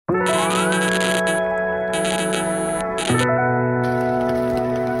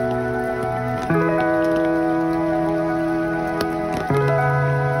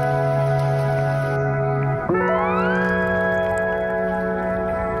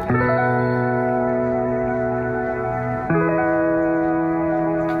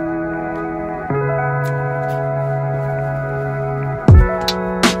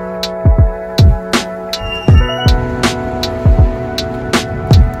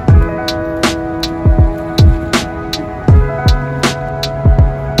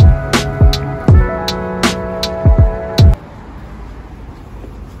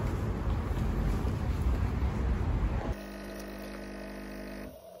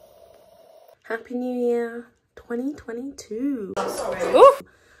Happy New Year 2022. I'm sorry. Oof.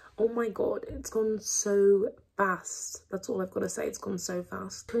 Oh my god, it's gone so fast. That's all I've got to say. It's gone so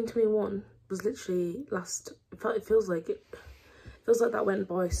fast. 2021 was literally it feels like that went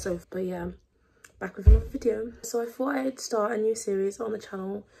by so. But yeah, back with another video. So I thought I'd start a new series on the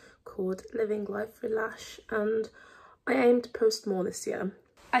channel called Living Life with Lash, and I aim to post more this year.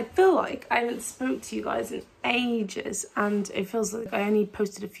 I feel like I haven't spoke to you guys in ages, and it feels like I only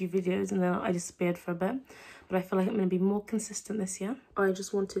posted a few videos and then I disappeared for a bit. But I feel like I'm going to be more consistent this year. I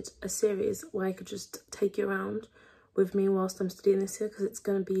just wanted a series where I could just take you around with me whilst I'm studying this year, because it's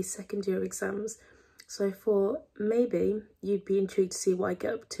going to be second year exams. So I thought maybe you'd be intrigued to see what I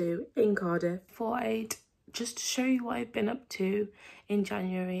get up to in Cardiff. I thought I'd just show you what I've been up to in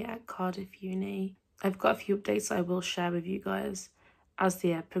January at Cardiff Uni. I've got a few updates I will share with you guys as the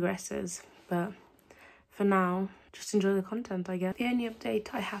year progresses, but for now, just enjoy the content, I guess. The only update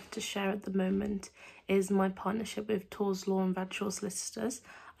I have to share at the moment is my partnership with Tors Law and Bradshaw Solicitors.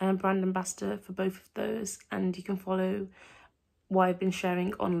 I'm a brand ambassador for both of those, and you can follow what I've been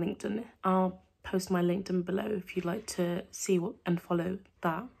sharing on LinkedIn. I'll post my LinkedIn below if you'd like to see and follow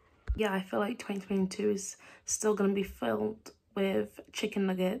that. Yeah, I feel like 2022 is still going to be filled with chicken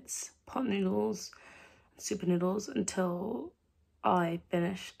nuggets, pot noodles, super noodles until I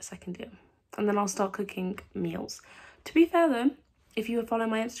finish second year, and then I'll start cooking meals. To be fair though, if you were following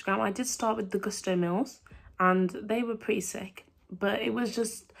my Instagram, I did start with the gusto meals and they were pretty sick, but it was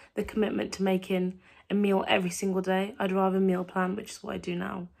just the commitment to making a meal every single day. I'd rather meal plan, which is what I do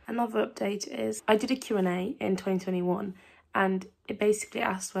now. Another update is I did a Q&A in 2021, and it basically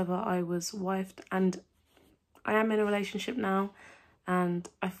asked whether I was wifed, and I am in a relationship now, and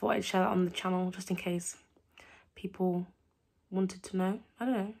I thought I'd share that on the channel just in case people wanted to know. I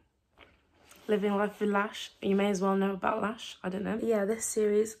don't know. Living Life with Lash. You may as well know about Lash. I don't know. Yeah, this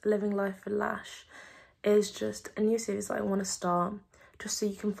series, Living Life with Lash, is just a new series that I want to start. Just so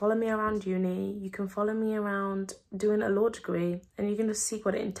you can follow me around uni. You can follow me around doing a law degree, and you can just see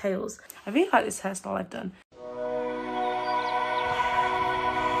what it entails. I really like this hairstyle I've done.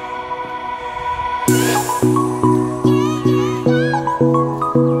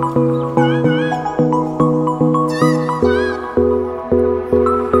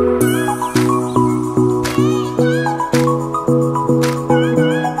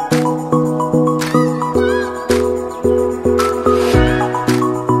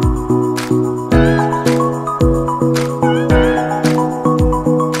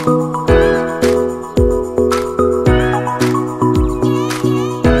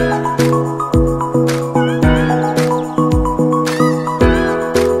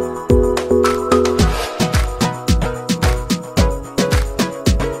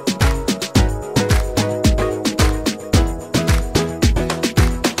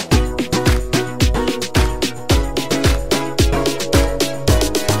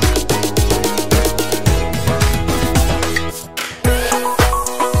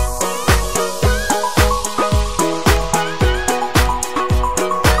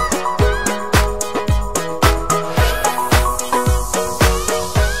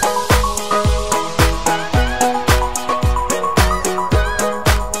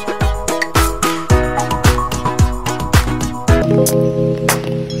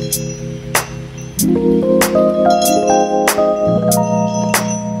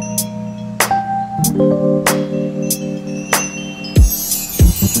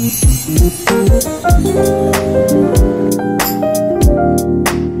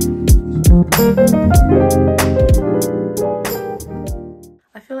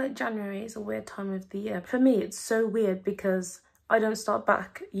 I feel like January is a weird time of the year. For me, it's so weird because I don't start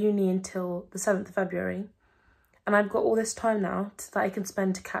back uni until the 7th of February. And I've got all this time now that I can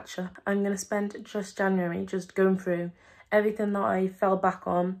spend to catch up. I'm going to spend just January just going through everything that I fell back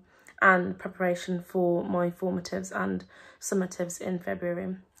on and preparation for my formatives and summatives in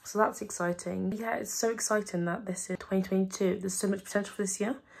February. So that's exciting. Yeah, it's so exciting that this is 2022. There's so much potential for this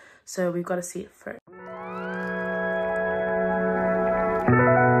year. So we've got to see it through.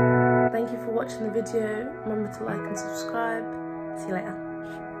 Thank you for watching the video. Remember to like and subscribe. See you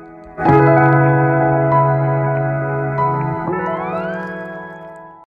later.